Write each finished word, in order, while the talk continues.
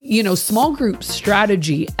Small group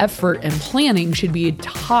strategy, effort, and planning should be a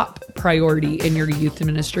top priority in your youth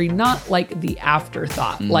ministry, not like the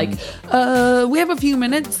afterthought. Like, we have a few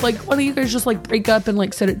minutes. Like, why don't you guys just like break up and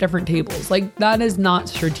like sit at different tables? Like, that is not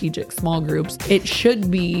strategic small groups. It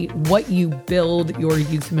should be what you build your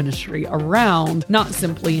youth ministry around, not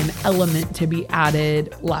simply an element to be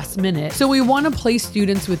added last minute. So we want to place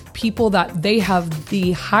students with people that they have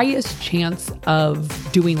the highest chance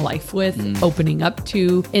of doing life with, opening up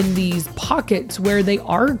to, in these pockets where they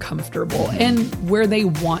are comfortable and where they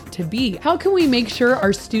want to be. How can we make sure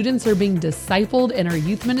our students are being discipled in our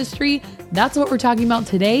youth ministry? That's what we're talking about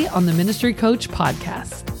today on the Ministry Coach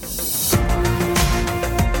Podcast.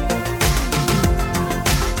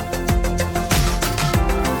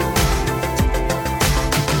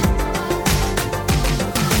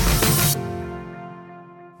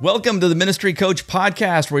 Welcome to the Ministry Coach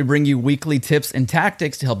Podcast, where we bring you weekly tips and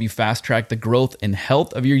tactics to help you fast track the growth and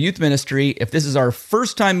health of your youth ministry. If this is our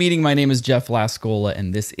first time meeting, my name is Jeff Lascola,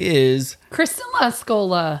 and this is Kristen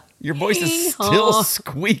Lascola. Your voice is still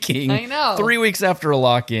squeaking. I know. 3 weeks after a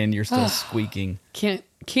lock-in, you're still squeaking. Can't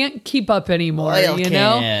keep up anymore, Well, you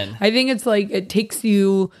know? I think it's like it takes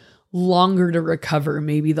you longer to recover,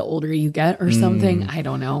 maybe the older you get or something. I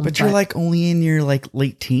don't know. But you're like only in your like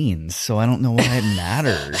late teens, so I don't know why it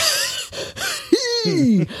matters.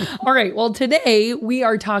 All right. Well, today we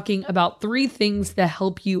are talking about 3 things to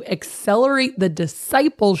help you accelerate the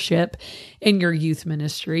discipleship in your youth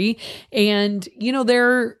ministry. And,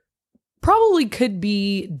 there probably could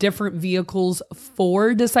be different vehicles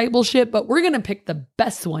for discipleship, but we're going to pick the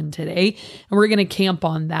best one today and we're going to camp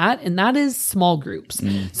on that. And that is small groups.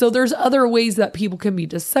 So there's other ways that people can be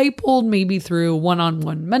discipled, maybe through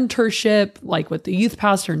one-on-one mentorship, like with the youth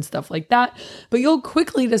pastor and stuff like that. But you'll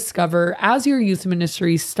quickly discover as your youth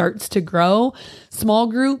ministry starts to grow,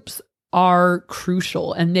 small groups are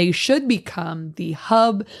crucial and they should become the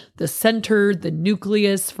hub, the center, the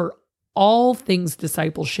nucleus for all things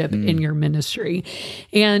discipleship in your ministry.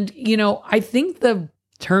 And, I think the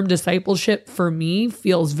term discipleship for me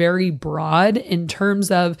feels very broad in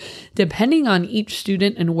terms of depending on each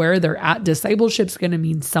student and where they're at, discipleship's going to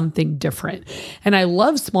mean something different. And I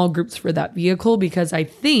love small groups for that vehicle because I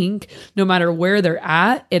think no matter where they're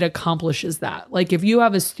at, it accomplishes that. Like if you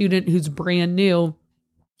have a student who's brand new,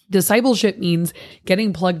 discipleship means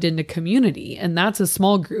getting plugged into community, and that's a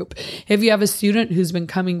small group. If you have a student who's been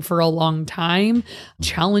coming for a long time,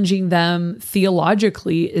 challenging them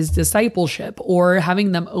theologically is discipleship, or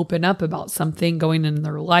having them open up about something going in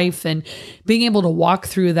their life and being able to walk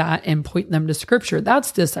through that and point them to scripture.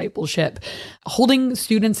 That's discipleship. Holding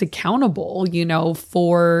students accountable,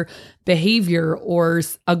 for behavior or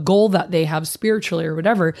a goal that they have spiritually or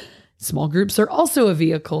whatever. Small groups are also a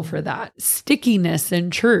vehicle for that. Stickiness in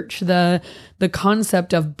church, the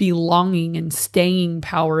concept of belonging and staying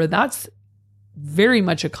power, that's very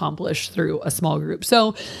much accomplished through a small group.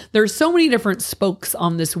 So there's so many different spokes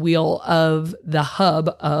on this wheel of the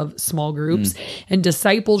hub of small groups. And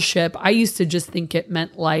discipleship, I used to just think it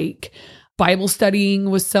meant like Bible studying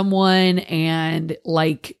with someone and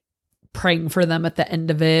like praying for them at the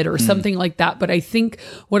end of it or something like that. But I think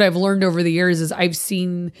what I've learned over the years is I've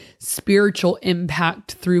seen spiritual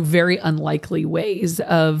impact through very unlikely ways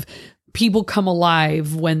of people come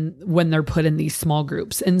alive when they're put in these small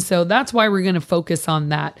groups. And so that's why we're going to focus on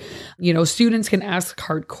that. Students can ask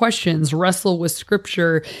hard questions, wrestle with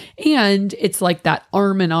scripture, and it's like that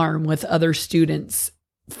arm in arm with other students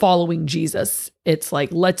following Jesus. It's like,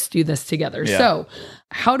 let's do this together. Yeah. So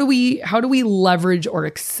how do we leverage or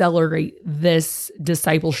accelerate this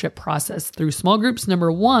discipleship process through small groups? Number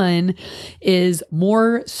 1 is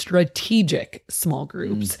more strategic small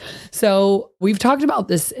groups. So we've talked about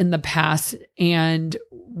this in the past. And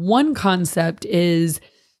one concept is,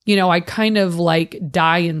 I kind of like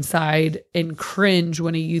die inside and cringe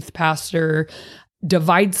when a youth pastor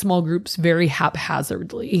divide small groups very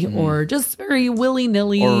haphazardly or just very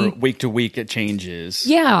willy-nilly. Or week to week it changes.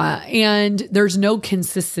 Yeah. And there's no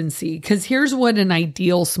consistency because here's what an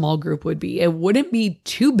ideal small group would be. It wouldn't be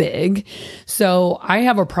too big. So I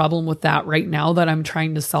have a problem with that right now that I'm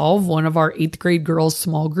trying to solve. One of our 8th grade girls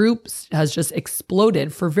small groups has just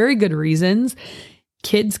exploded for very good reasons.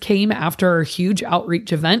 Kids came after a huge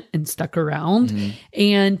outreach event and stuck around,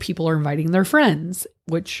 and people are inviting their friends,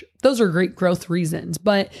 which those are great growth reasons.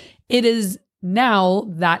 But it is now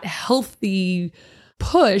that healthy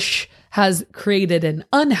push has created an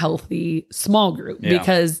unhealthy small group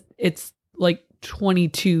because it's like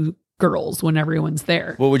 22 girls when everyone's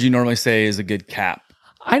there. What would you normally say is a good cap?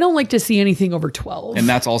 I don't like to see anything over 12. And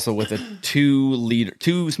that's also with a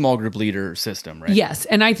two small group leader system, right? Yes.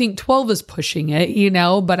 And I think 12 is pushing it,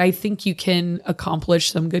 but I think you can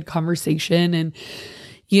accomplish some good conversation and,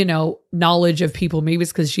 knowledge of people. Maybe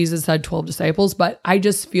it's because Jesus had 12 disciples, but I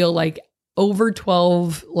just feel like over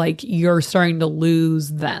 12, like you're starting to lose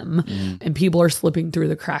them and people are slipping through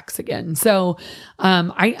the cracks again. So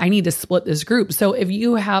I need to split this group. So if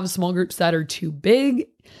you have small groups that are too big,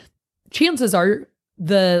 chances are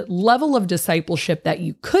the level of discipleship that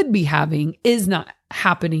you could be having is not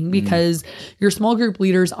happening because your small group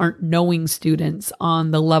leaders aren't knowing students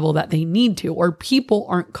on the level that they need to, or people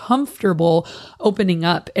aren't comfortable opening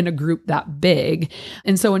up in a group that big.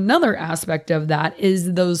 And so another aspect of that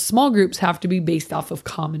is those small groups have to be based off of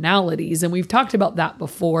commonalities. And we've talked about that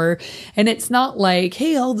before. And it's not like,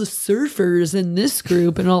 hey, all the surfers in this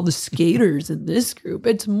group and all the skaters in this group.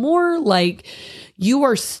 It's more like you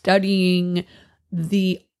are studying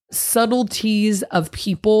the subtleties of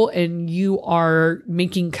people and you are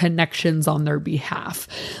making connections on their behalf.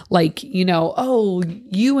 Like, oh,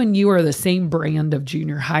 you and you are the same brand of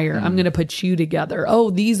junior hire. I'm going to put you together. Oh,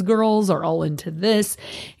 these girls are all into this.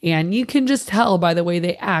 And you can just tell by the way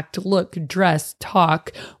they act, look, dress,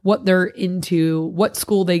 talk, what they're into, what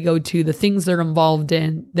school they go to, the things they're involved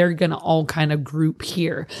in. They're going to all kind of group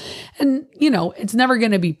here. And, it's never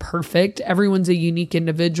going to be perfect. Everyone's a unique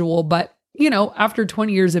individual, but after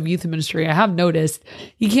 20 years of youth ministry, I have noticed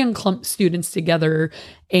you can clump students together.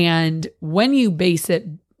 And when you base it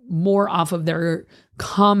more off of their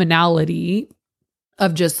commonality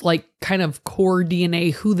of just like kind of core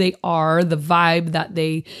DNA, who they are, the vibe that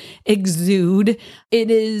they exude, it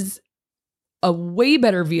is a way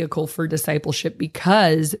better vehicle for discipleship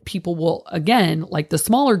because people will, again, like the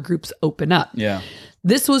smaller groups open up. Yeah.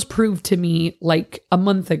 This was proved to me like a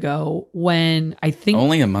month ago when I think...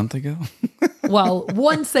 Only a month ago? Well,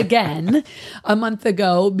 once again, a month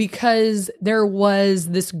ago, because there was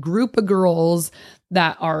this group of girls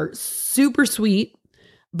that are super sweet,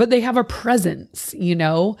 but they have a presence,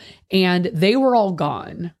 and they were all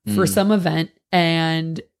gone for some event.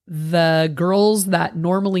 And the girls that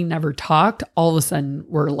normally never talked, all of a sudden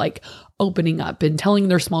were like opening up and telling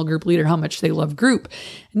their small group leader how much they love group.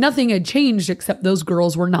 Nothing had changed except those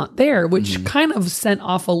girls were not there, which kind of sent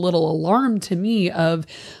off a little alarm to me of,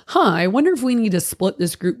 I wonder if we need to split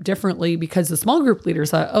this group differently, because the small group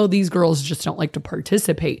leaders thought, oh, these girls just don't like to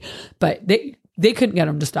participate. But they couldn't get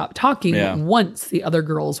them to stop talking once the other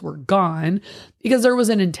girls were gone, because there was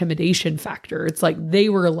an intimidation factor. It's like they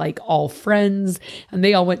were like all friends and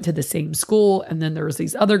they all went to the same school. And then there was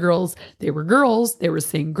these other girls, they were the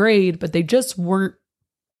same grade, but they just weren't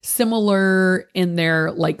similar in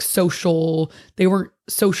their like they weren't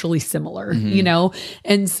socially similar,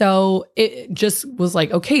 And so it just was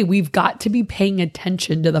like, okay, we've got to be paying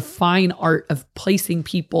attention to the fine art of placing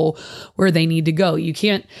people where they need to go. You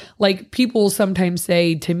can't, like, people sometimes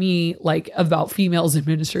say to me, like, about females in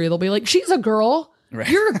ministry, they'll be like, she's a girl. Right.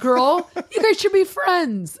 You're a girl. You guys should be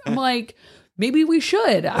friends. I'm like, maybe we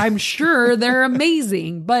should. I'm sure they're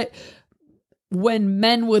amazing. But when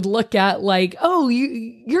men would look at like, oh,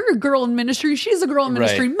 you're a girl in ministry, she's a girl in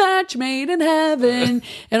ministry, match made in heaven.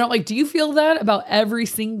 And I'm like, do you feel that about every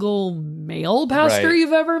single male pastor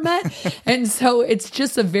you've ever met? And so it's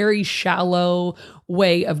just a very shallow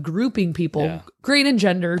way of grouping people. Yeah. Great in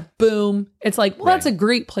gender, boom. It's like, well, that's a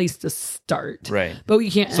great place to start. Right. But we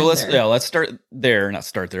can't. So let's start there, not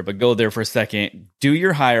start there, but go there for a second. Do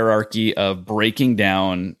your hierarchy of breaking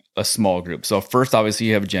down a small group. So first, obviously,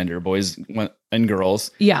 you have gender, boys and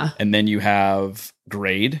girls. Yeah. And then you have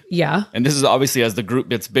grade. Yeah. And this is obviously, as the group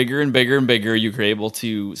gets bigger and bigger and bigger, you're able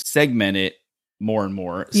to segment it more and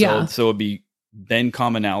more. So it'd be then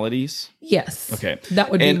commonalities. Yes. Okay. That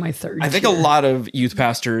would be my third. I think a lot of youth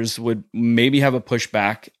pastors would maybe have a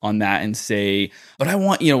pushback on that and say, but I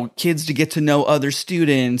want, kids to get to know other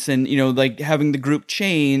students and, like having the group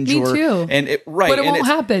change. Me too. And but it won't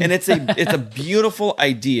happen. And it's a beautiful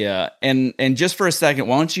idea. And just for a second,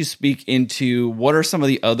 why don't you speak into what are some of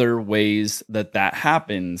the other ways that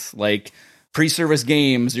happens? Like pre-service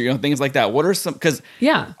games, or things like that. What are some? Because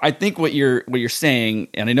I think what you're saying,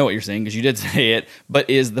 and I know what you're saying because you did say it, but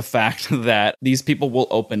is the fact that these people will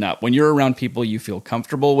open up when you're around people you feel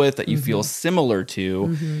comfortable with, that you feel similar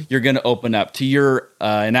to. You're going to open up. To your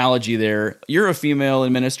analogy there, you're a female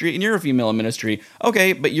in ministry, and you're a female in ministry.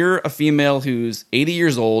 Okay, but you're a female who's 80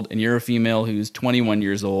 years old, and you're a female who's 21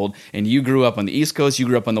 years old, and you grew up on the East Coast, you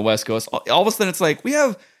grew up on the West Coast. All of a sudden, it's like we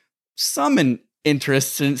have some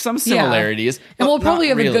interests and some similarities. And we'll probably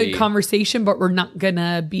have really a good conversation, but we're not going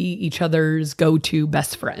to be each other's go-to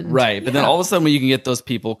best friend. Right. But then all of a sudden when you can get those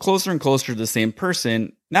people closer and closer to the same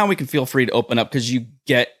person, now we can feel free to open up because you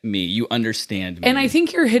get me, you understand me. And I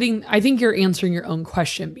think you're answering your own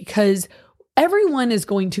question, because everyone is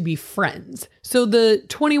going to be friends. So the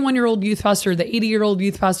 21-year-old youth pastor, the 80-year-old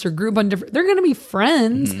youth pastor group on different, they're going to be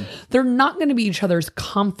friends. Mm-hmm. They're not going to be each other's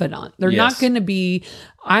confidant. They're not going to be,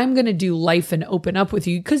 I'm going to do life and open up with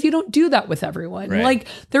you, because you don't do that with everyone. Right. Like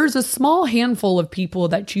there's a small handful of people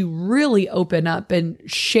that you really open up and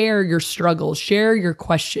share your struggles, share your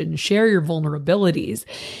questions, share your vulnerabilities.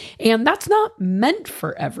 And that's not meant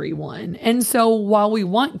for everyone. And so while we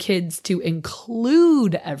want kids to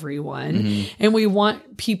include everyone, and we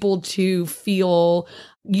want people to feel,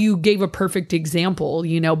 you gave a perfect example,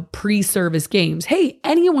 pre-service games. Hey,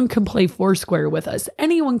 anyone can play Foursquare with us.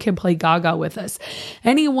 Anyone can play Gaga with us.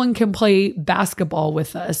 Anyone can play basketball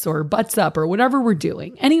with us, or Butts Up, or whatever we're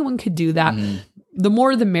doing. Anyone could do that. The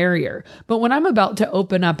more, the merrier. But when I'm about to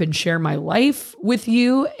open up and share my life with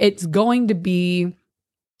you, it's going to be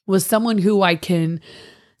with someone who I can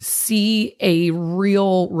see a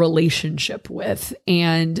real relationship with.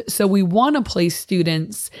 And so we want to place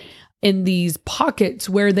students in these pockets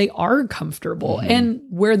where they are comfortable and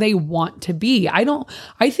where they want to be.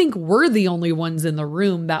 I think we're the only ones in the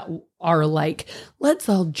room that are like, let's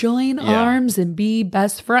all join arms and be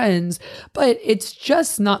best friends. But it's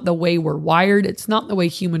just not the way we're wired. It's not the way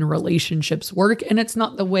human relationships work. And it's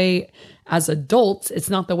not the way, as adults, it's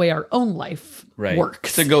not the way our own life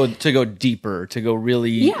works. To go deeper, to go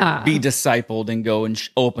really be discipled and go and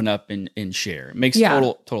open up and share. It makes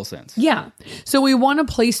total sense. Yeah. So we want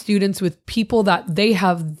to place students with people that they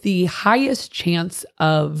have the highest chance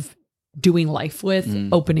of doing life with,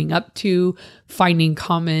 opening up to, finding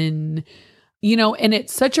common, and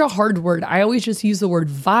it's such a hard word. I always just use the word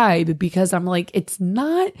vibe, because I'm like, it's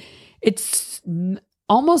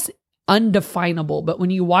almost undefinable. But when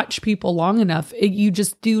you watch people long enough, you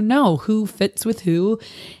just do know who fits with who,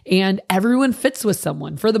 and everyone fits with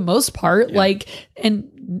someone for the most part.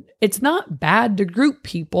 And it's not bad to group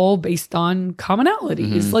people based on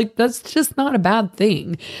commonalities. Like that's just not a bad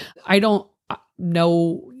thing. I don't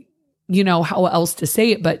know how else to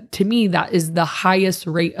say it, but to me, that is the highest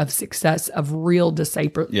rate of success of real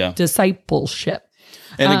discipleship.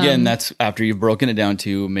 And again, that's after you've broken it down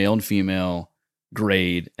to male and female,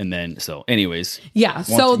 grade, and then anyways. Yeah.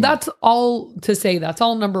 So that's all to say. That's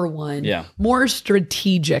all number one. Yeah. More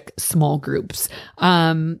strategic small groups.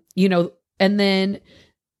 And then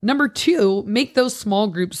number two, make those small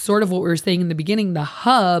groups sort of what we were saying in the beginning, the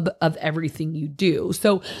hub of everything you do.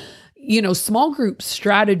 So, small group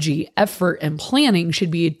strategy, effort, and planning should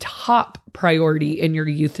be a top priority in your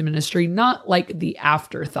youth ministry, not like the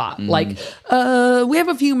afterthought. Like, we have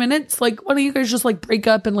a few minutes. Like, why don't you guys just break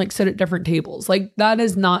up and sit at different tables? Like, that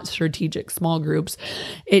is not strategic small groups.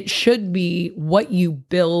 It should be what you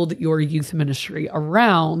build your youth ministry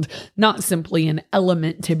around, not simply an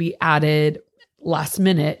element to be added last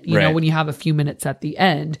minute, when you have a few minutes at the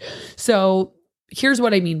end. So here's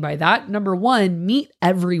what I mean by that. Number one, meet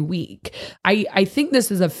every week. I think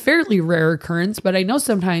this is a fairly rare occurrence, but I know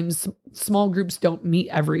sometimes small groups don't meet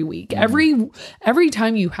every week. Every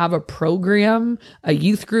time you have a program, a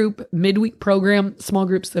youth group, midweek program, small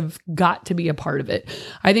groups have got to be a part of it.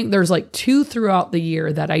 I think there's 2 throughout the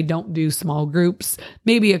year that I don't do small groups,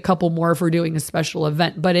 maybe a couple more if we're doing a special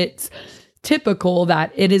event, but it's typical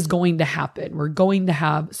that it is going to happen. We're going to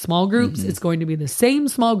have small groups. It's going to be the same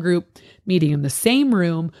small group meeting in the same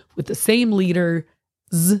room with the same leaders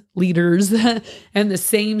and the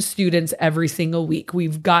same students every single week.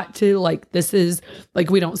 We've got to this is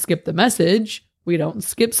we don't skip the message. We don't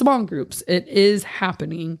skip small groups. It is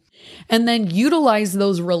happening. And then utilize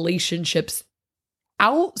those relationships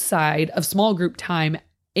outside of small group time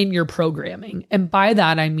in your programming. And by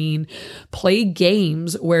that, I mean, play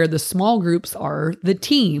games where the small groups are the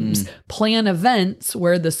teams, plan events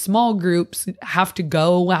where the small groups have to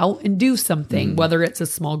go out and do something, whether it's a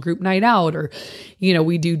small group night out or,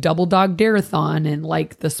 we do double dog dare-a-thon and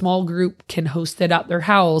the small group can host it at their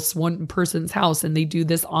house, one person's house, and they do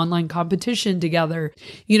this online competition together.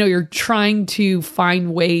 You're trying to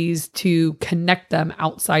find ways to connect them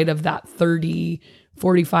outside of that 30,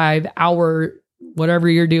 45 hour whatever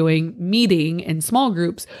you're doing, meeting in small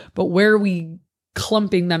groups, but where are we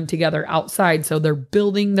clumping them together outside? So they're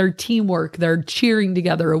building their teamwork, they're cheering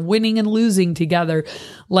together, winning and losing together,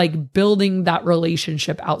 building that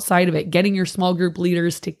relationship outside of it. Getting your small group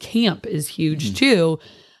leaders to camp is huge too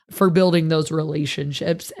for building those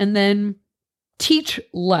relationships. And then teach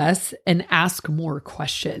less and ask more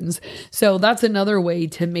questions. So that's another way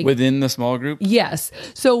to make within the small group. Yes.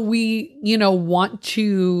 So we, want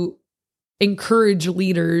to encourage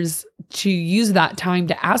leaders to use that time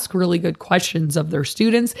to ask really good questions of their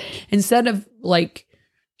students instead of like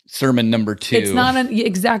sermon number 2. It's not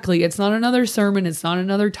exactly. It's not another sermon. It's not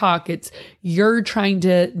another talk. It's you're trying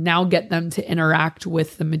to now get them to interact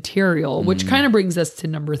with the material, which kind of brings us to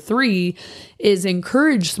number 3 is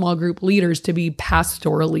encourage small group leaders to be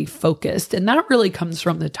pastorally focused. And that really comes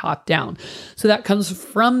from the top down. So that comes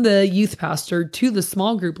from the youth pastor to the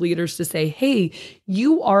small group leaders to say, hey,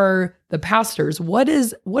 you are the pastors. What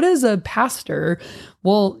is a pastor?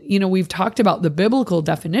 Well, we've talked about the biblical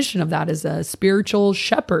definition of that as a spiritual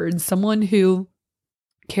shepherd, someone who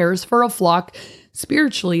cares for a flock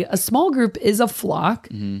spiritually. A small group is a flock.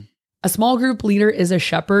 A small group leader is a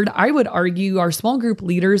shepherd. I would argue our small group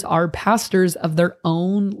leaders are pastors of their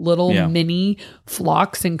own little mini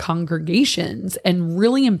flocks and congregations, and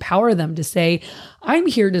really empower them to say, I'm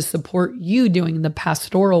here to support you doing the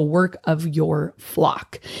pastoral work of your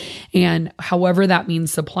flock. And however that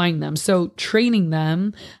means supplying them. So training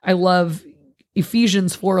them, I love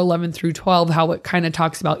Ephesians 4:11 through 12, how it kind of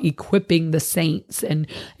talks about equipping the saints. And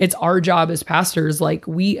it's our job as pastors, like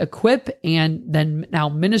we equip and then now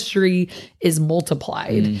ministry is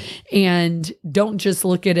multiplied. And don't just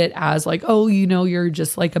look at it as like, oh, you're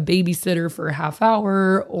just like a babysitter for a half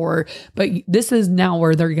hour but this is now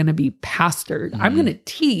where they're going to be pastored. I'm going to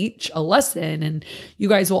teach a lesson and you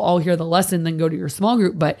guys will all hear the lesson, then go to your small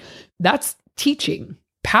group. But that's teaching.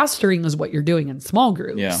 Pastoring is what you're doing in small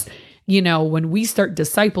groups. Yeah. When we start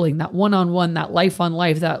discipling, that one-on-one, that life on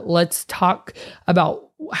life, that let's talk about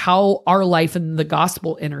how our life and the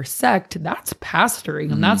gospel intersect, that's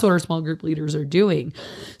pastoring. And that's what our small group leaders are doing.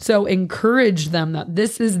 So encourage them that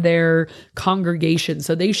this is their congregation.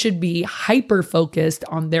 So they should be hyper-focused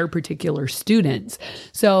on their particular students.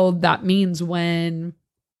 So that means when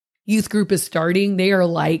youth group is starting, they are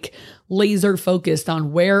like laser focused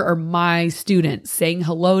on where are my students, saying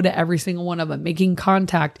hello to every single one of them, making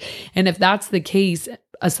contact. And if that's the case,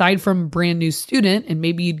 aside from brand new student, and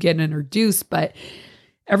maybe you'd get introduced, but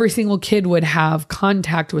every single kid would have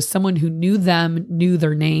contact with someone who knew them, knew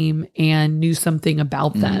their name, and knew something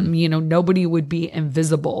about them. Nobody would be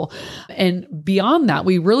invisible. And beyond that,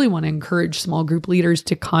 we really want to encourage small group leaders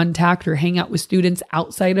to contact or hang out with students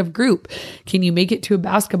outside of group. Can you make it to a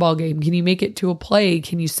basketball game? Can you make it to a play?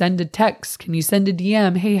 Can you send a text? Can you send a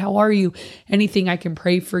DM? Hey, how are you? Anything I can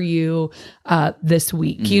pray for you this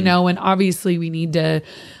week? And obviously we need to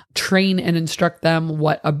train and instruct them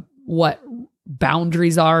what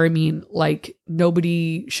boundaries are. I mean, like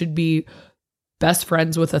nobody should be best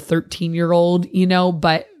friends with a 13-year-old,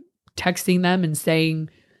 but texting them and saying,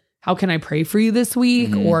 how can I pray for you this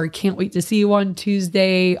week? Or can't wait to see you on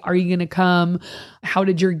Tuesday. Are you going to come? How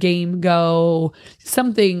did your game go?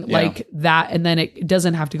 Something like that. And then it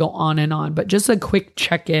doesn't have to go on and on, but just a quick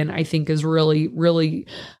check-in, I think is really, really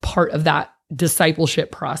part of that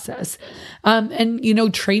discipleship process. And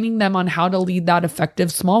training them on how to lead that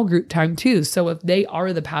effective small group time too. So if they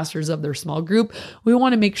are the pastors of their small group, we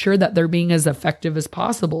want to make sure that they're being as effective as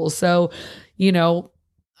possible. So,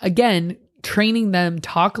 again, training them,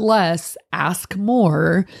 talk less, ask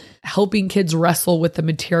more, helping kids wrestle with the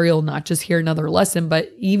material, not just hear another lesson,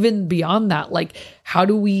 but even beyond that, like how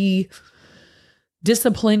do we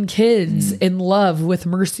discipline kids in love with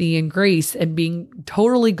mercy and grace, and being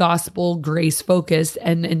totally gospel grace focused,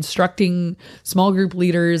 and instructing small group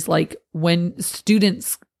leaders, like when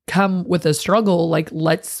students come with a struggle, like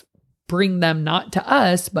let's bring them not to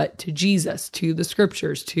us, but to Jesus, to the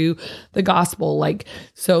scriptures, to the gospel. Like,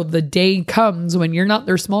 so the day comes when you're not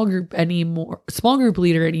their small group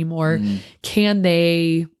leader anymore. Can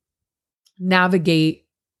they navigate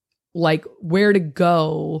like where to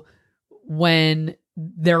go when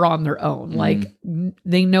they're on their own? Like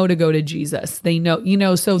they know to go to Jesus. They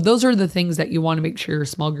know, so those are the things that you want to make sure your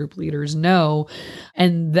small group leaders know.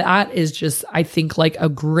 And that is just, I think, like a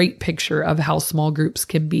great picture of how small groups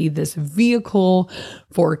can be this vehicle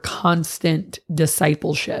for constant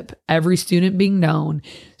discipleship. Every student being known,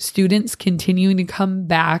 students continuing to come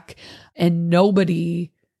back, and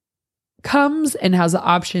nobody comes and has the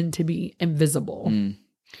option to be invisible.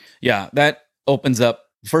 Yeah, that opens up.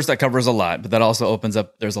 First, that covers a lot, but that also opens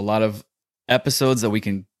up, there's a lot of episodes that we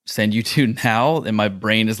can send you to now, and my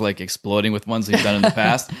brain is like exploding with ones we've done in the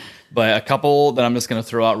past. But a couple that I'm just going to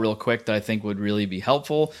throw out real quick that I think would really be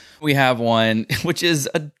helpful. We have one which is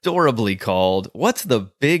adorably called, "What's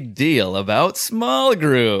the Big Deal About Small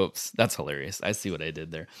Groups?" That's hilarious. I see what I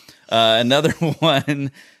did there. Another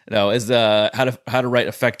one is how to write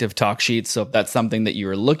effective talk sheets. So if that's something that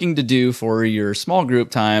you're looking to do for your small group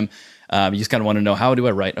time, you just kind of want to know, how do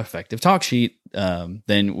I write an effective talk sheet?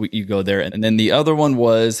 Then you go there. And then the other one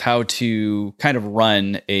was how to kind of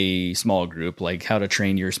run a small group, like how to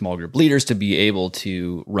train your small group leaders to be able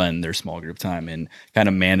to run their small group time and kind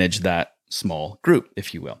of manage that small group,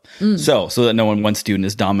 if you will. So that no one student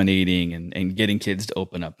is dominating and getting kids to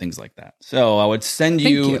open up, things like that. So I would send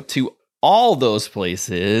you to all those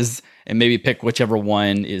places and maybe pick whichever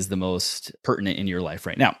one is the most pertinent in your life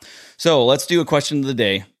right now. So let's do a question of the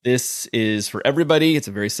day. This is for everybody. It's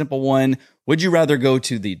a very simple one. Would you rather go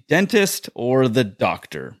to the dentist or the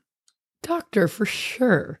doctor? Doctor, for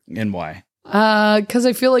sure. And why? Because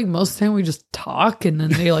I feel like most of the time we just talk and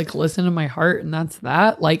then they like listen to my heart and that's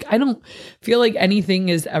that. Like, I don't feel like anything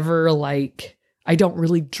is ever like, I don't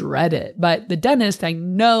really dread it. But the dentist, I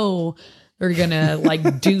know they're gonna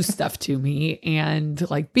like do stuff to me and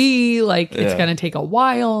like be like, it's gonna take a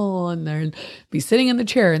while and they'll be sitting in the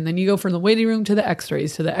chair. And then you go from the waiting room to the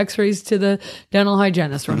x-rays, to the dental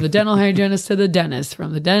hygienist, from the dental hygienist to the dentist,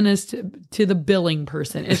 from the dentist to the billing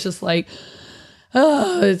person. It's just like,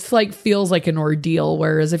 it's like feels like an ordeal.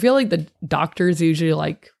 Whereas I feel like the doctor's usually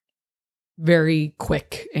like very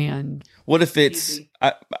quick. And what if it's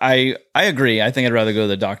I agree. I think I'd rather go to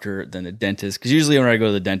the doctor than the dentist, because usually when I go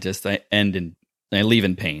to the dentist, I leave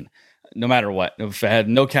in pain, no matter what. If I had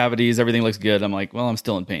no cavities, everything looks good, I'm like, well, I'm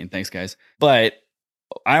still in pain. Thanks, guys. But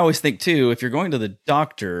I always think too, if you're going to the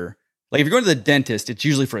doctor, like if you're going to the dentist, it's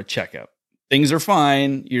usually for a checkup. Things are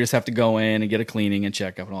fine. You just have to go in and get a cleaning and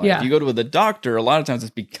checkup and all that. If you go to the doctor, a lot of times it's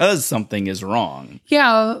because something is wrong.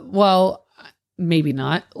 Yeah, well, maybe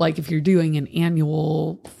not. Like if you're doing an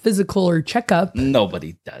annual physical or checkup.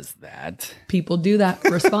 Nobody does that. People do that.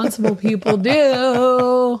 Responsible people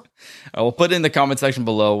do. I will put in the comment section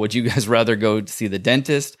below, would you guys rather go to see the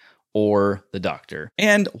dentist or the doctor?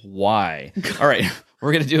 And why? All right.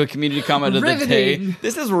 We're going to do a community comment of the day.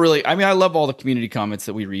 This is really, I love all the community comments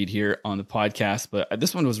that we read here on the podcast, but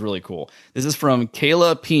this one was really cool. This is from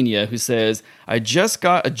Kayla Pena, who says, "I just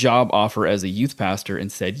got a job offer as a youth pastor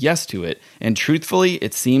and said yes to it. And truthfully,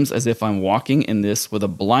 it seems as if I'm walking in this with a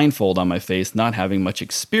blindfold on my face, not having much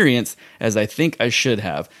experience as I think I should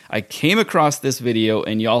have. I came across this video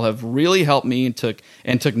and y'all have really helped me and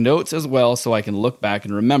took notes as well, so I can look back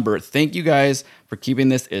and remember. Thank you guys for keeping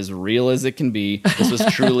this as real as it can be. This was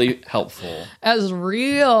truly helpful." As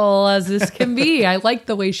real as this can be. I like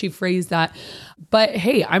the way she phrased that. But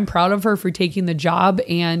hey, I'm proud of her for taking the job.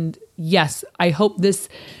 And yes, I hope this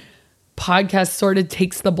podcast sort of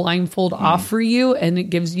takes the blindfold off for you and it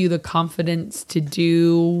gives you the confidence to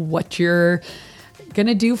do what you're going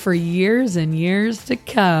to do for years and years to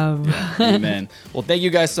come. Amen. Well, thank you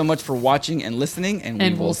guys so much for watching and listening, and we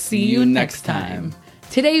will see you next time.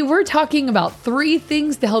 Today, we're talking about 3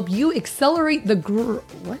 things to help you accelerate the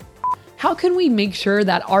what? How can we make sure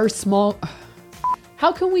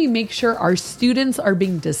our students are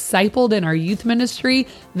being discipled in our youth ministry?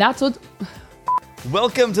 That's what.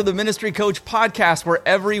 Welcome to the Ministry Coach Podcast, where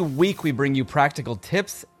every week we bring you practical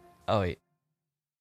tips. Oh, wait.